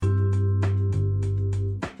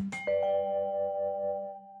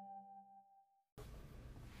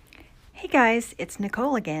Hey guys, it's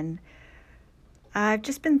Nicole again. I've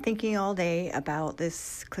just been thinking all day about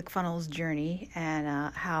this ClickFunnels journey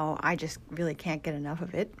and how I just really can't get enough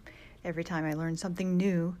of it. Every time I learn something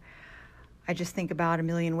new, I just think about a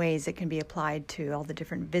million ways it can be applied to all the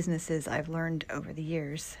different businesses I've learned over the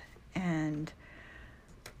years. And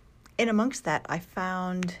in amongst that,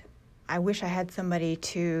 I wish I had somebody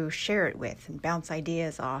to share it with and bounce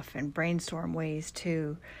ideas off and brainstorm ways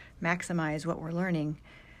to maximize what we're learning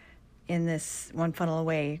in this One Funnel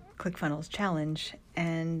Away ClickFunnels challenge.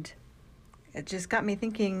 And it just got me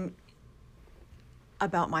thinking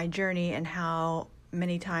about my journey and how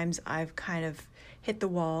many times I've kind of hit the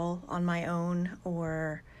wall on my own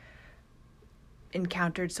or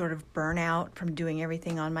encountered sort of burnout from doing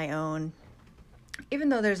everything on my own. Even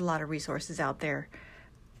though there's a lot of resources out there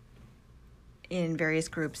in various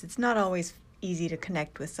groups, it's not always easy to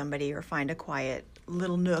connect with somebody or find a quiet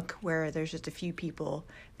little nook where there's just a few people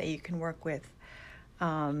that you can work with.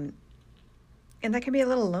 And that can be a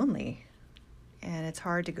little lonely. And it's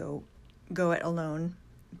hard to go it alone,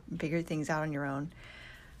 figure things out on your own.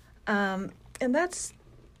 And that's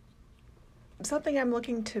something I'm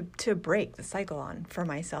looking to break the cycle on for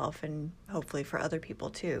myself and hopefully for other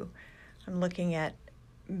people too. I'm looking at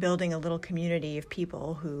building a little community of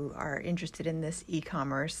people who are interested in this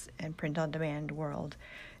e-commerce and print-on-demand world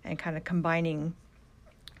and kind of combining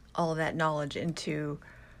all of that knowledge into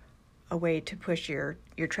a way to push your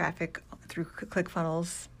traffic through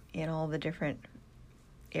ClickFunnels in all the different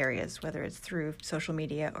areas, whether it's through social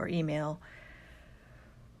media or email,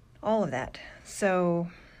 all of that. So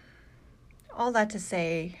all that to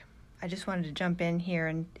say, I just wanted to jump in here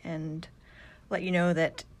and let you know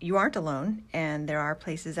that you aren't alone and there are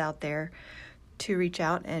places out there to reach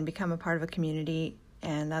out and become a part of a community.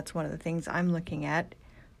 And that's one of the things I'm looking at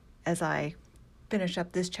as I finish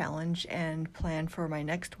up this challenge and plan for my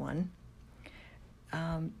next one.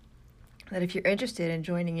 That if you're interested in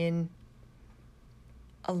joining in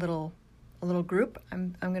a little group,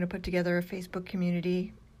 I'm going to put together a Facebook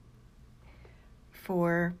community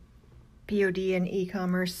for POD and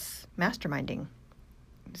e-commerce masterminding,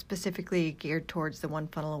 specifically geared towards the One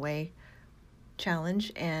Funnel Away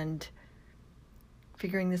challenge and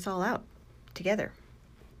figuring this all out together.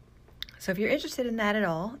 So if you're interested in that at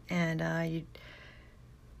all and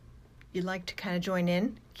you'd like to kind of join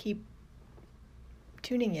in, keep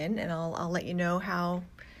tuning in and I'll let you know how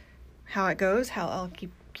it goes, how I'll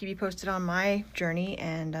keep you posted on my journey,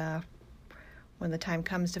 and when the time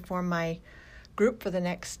comes to form my group for the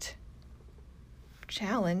next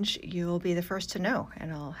challenge, you'll be the first to know,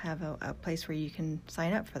 and I'll have a place where you can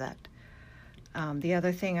sign up for that. The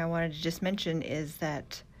other thing I wanted to just mention is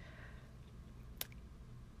that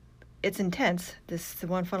it's intense. The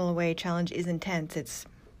One Funnel Away challenge is intense. It's,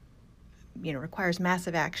 requires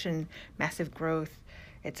massive action, massive growth.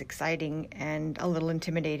 It's exciting and a little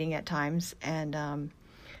intimidating at times. And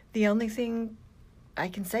the only thing I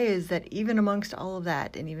can say is that even amongst all of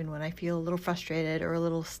that, and even when I feel a little frustrated or a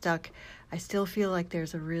little stuck, I still feel like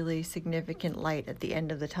there's a really significant light at the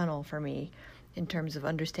end of the tunnel for me in terms of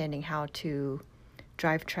understanding how to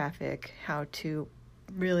drive traffic, how to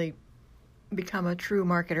really become a true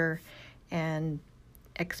marketer and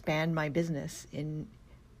expand my business in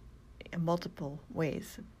multiple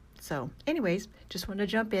ways. So anyways, just wanted to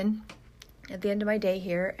jump in at the end of my day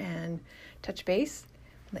here and touch base,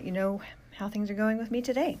 let you know how things are going with me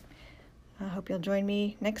today. I hope you'll join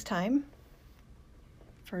me next time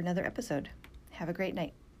for another episode. Have a great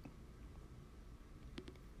night.